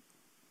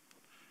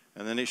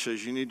 And then he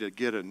says, you need to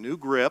get a new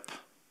grip.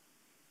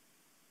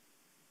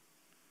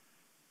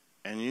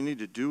 And you need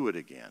to do it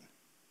again.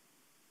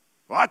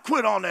 Well, I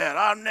quit on that.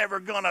 I'm never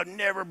going to,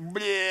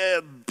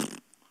 bleh.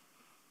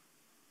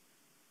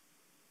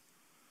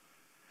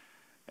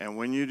 And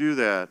when you do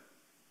that,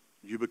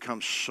 you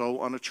become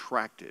so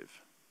unattractive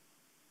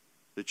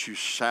that you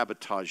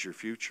sabotage your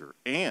future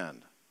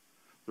and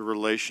the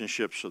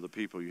relationships of the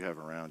people you have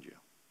around you.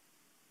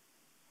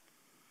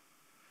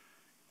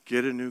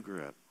 Get a new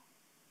grip.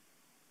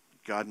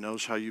 God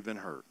knows how you've been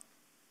hurt.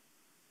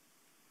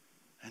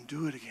 And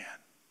do it again.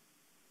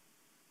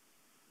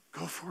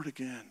 Go for it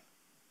again.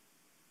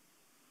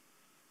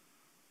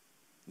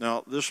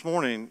 Now, this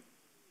morning,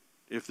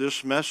 if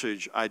this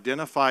message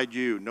identified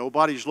you,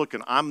 nobody's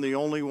looking, I'm the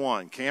only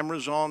one,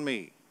 camera's on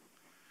me.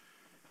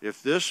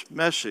 If this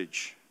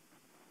message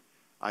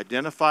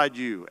identified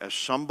you as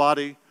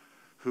somebody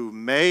who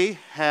may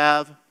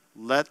have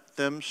let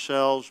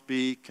themselves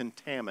be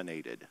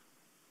contaminated,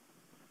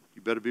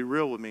 you better be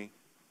real with me,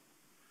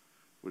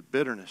 with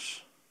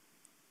bitterness,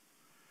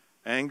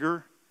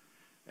 anger,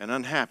 and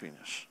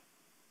unhappiness.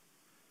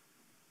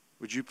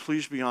 Would you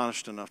please be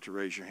honest enough to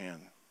raise your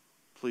hand?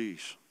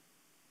 Please.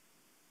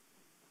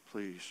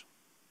 Please.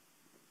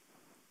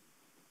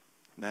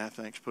 Nah,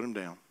 thanks. Put them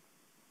down.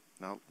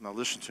 Now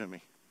listen to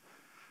me.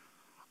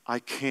 I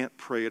can't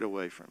pray it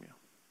away from you.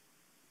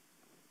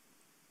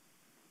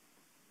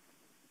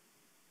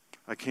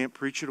 I can't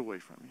preach it away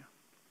from you.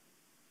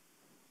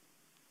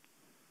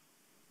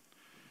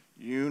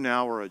 You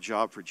now are a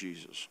job for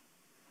Jesus.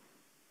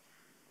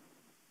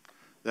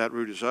 That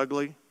root is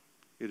ugly,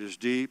 it is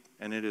deep,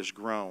 and it has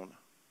grown.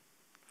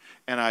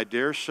 And I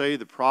dare say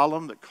the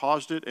problem that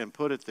caused it and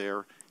put it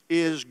there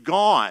is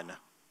gone,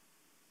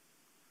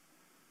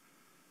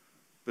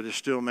 but is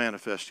still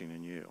manifesting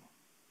in you.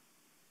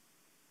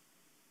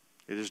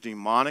 It is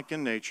demonic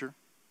in nature,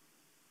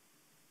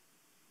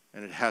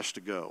 and it has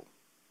to go.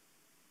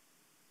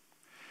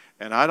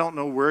 And I don't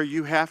know where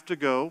you have to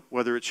go,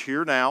 whether it's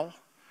here now,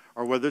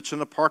 or whether it's in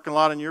the parking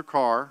lot in your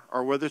car,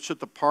 or whether it's at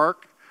the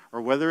park,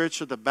 or whether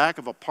it's at the back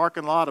of a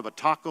parking lot of a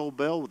Taco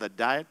Bell with a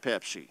Diet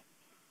Pepsi.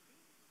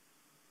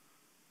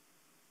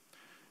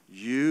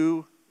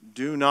 You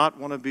do not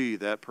want to be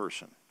that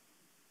person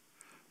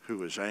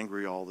who is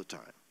angry all the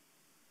time.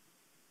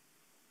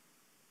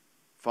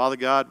 Father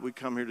God, we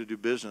come here to do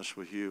business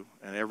with you,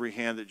 and every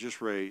hand that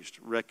just raised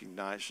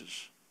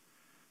recognizes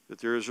that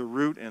there is a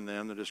root in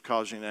them that is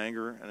causing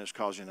anger and is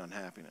causing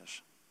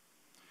unhappiness.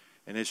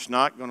 And it's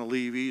not going to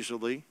leave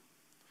easily,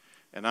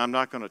 and I'm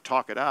not going to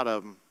talk it out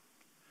of them.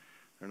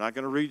 They're not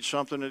going to read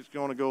something that's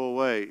going to go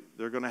away.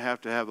 They're going to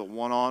have a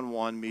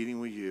one-on-one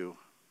meeting with you.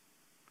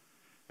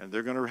 And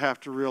they're going to have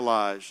to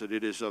realize that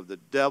it is of the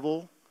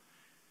devil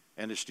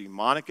and it's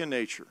demonic in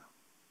nature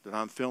that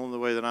I'm feeling the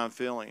way that I'm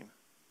feeling.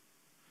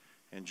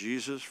 And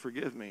Jesus,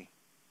 forgive me.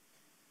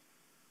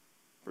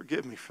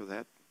 Forgive me for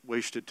that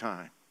wasted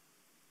time.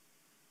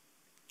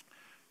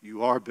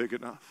 You are big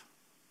enough.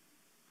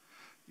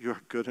 You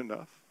are good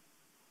enough.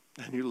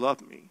 And you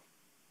love me.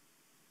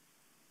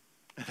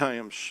 And I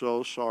am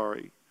so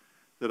sorry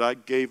that I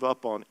gave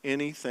up on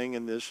anything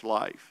in this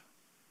life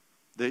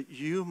that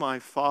you, my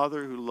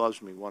Father who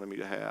loves me, wanted me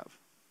to have,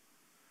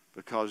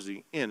 because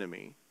the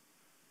enemy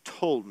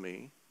told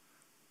me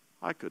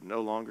I could no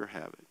longer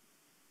have it.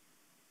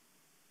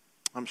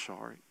 I'm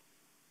sorry.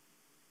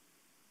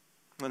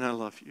 And I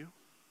love you.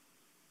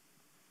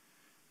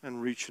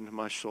 And reach into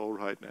my soul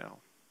right now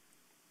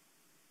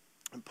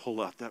and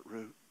pull out that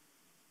root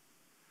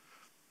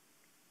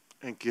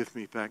and give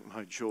me back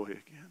my joy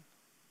again.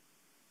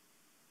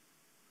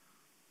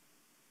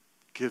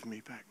 Give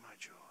me back my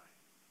joy.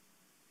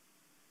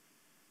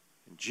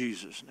 In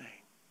Jesus' name.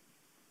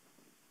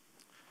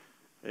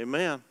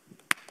 Amen.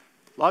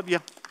 Love you.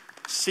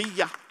 See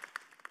ya.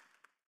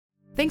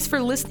 Thanks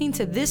for listening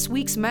to this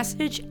week's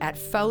message at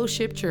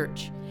Fellowship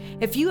Church.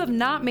 If you have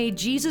not made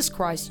Jesus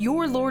Christ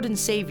your Lord and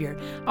Savior,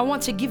 I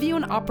want to give you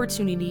an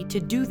opportunity to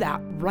do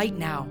that right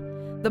now.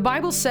 The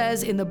Bible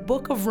says in the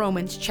book of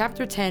Romans,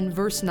 chapter 10,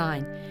 verse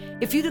 9,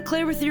 if you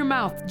declare with your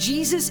mouth,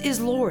 Jesus is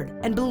Lord,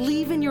 and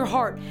believe in your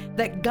heart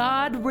that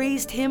God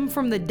raised him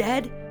from the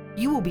dead,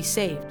 you will be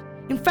saved.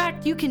 In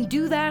fact, you can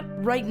do that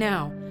right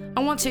now.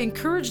 I want to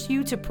encourage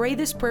you to pray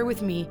this prayer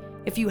with me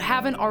if you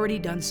haven't already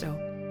done so.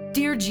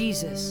 Dear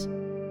Jesus,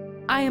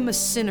 I am a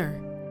sinner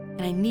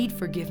and I need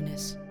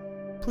forgiveness.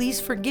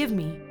 Please forgive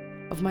me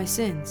of my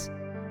sins.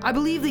 I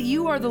believe that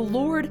you are the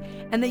Lord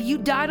and that you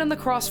died on the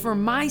cross for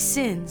my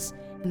sins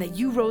and that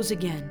you rose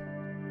again.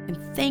 And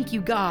thank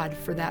you, God,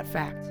 for that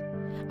fact.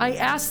 I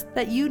ask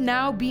that you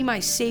now be my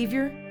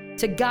Savior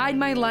to guide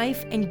my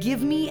life and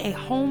give me a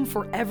home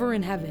forever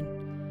in heaven.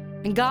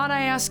 And God,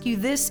 I ask you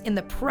this in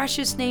the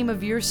precious name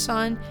of your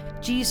Son,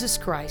 Jesus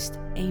Christ.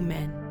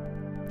 Amen.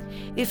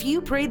 If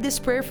you prayed this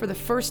prayer for the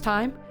first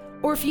time,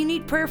 or if you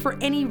need prayer for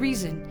any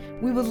reason,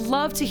 we would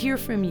love to hear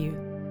from you.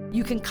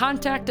 You can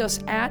contact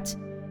us at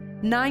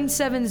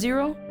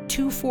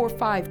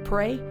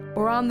 970-245-PRAY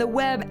or on the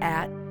web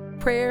at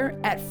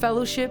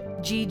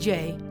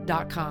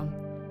prayer@fellowshipgj.com.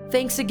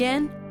 Thanks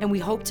again, and we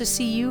hope to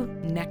see you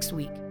next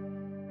week.